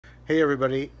Hey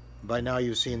everybody, by now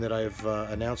you've seen that I've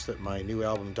announced that my new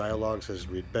album Dialogues has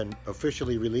been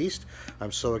officially released.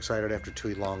 I'm so excited after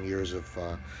 2 long years of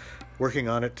working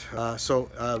on it.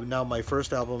 Now my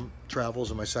first album,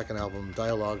 Travels, and my second album,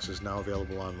 Dialogues, is now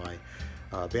available on my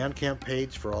Bandcamp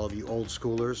page for all of you old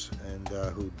schoolers and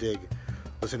who dig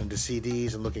listening to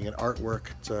CDs and looking at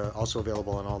artwork. It's also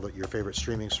available on all your favorite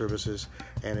streaming services.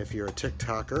 And if you're a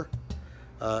TikToker,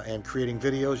 and creating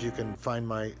videos, you can find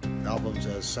my albums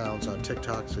as sounds on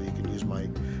TikTok, so you can use my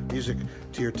music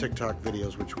to your TikTok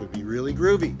videos, which would be really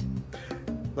groovy.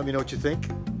 Let me know what you think.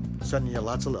 Sending you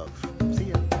lots of love. See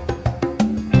ya.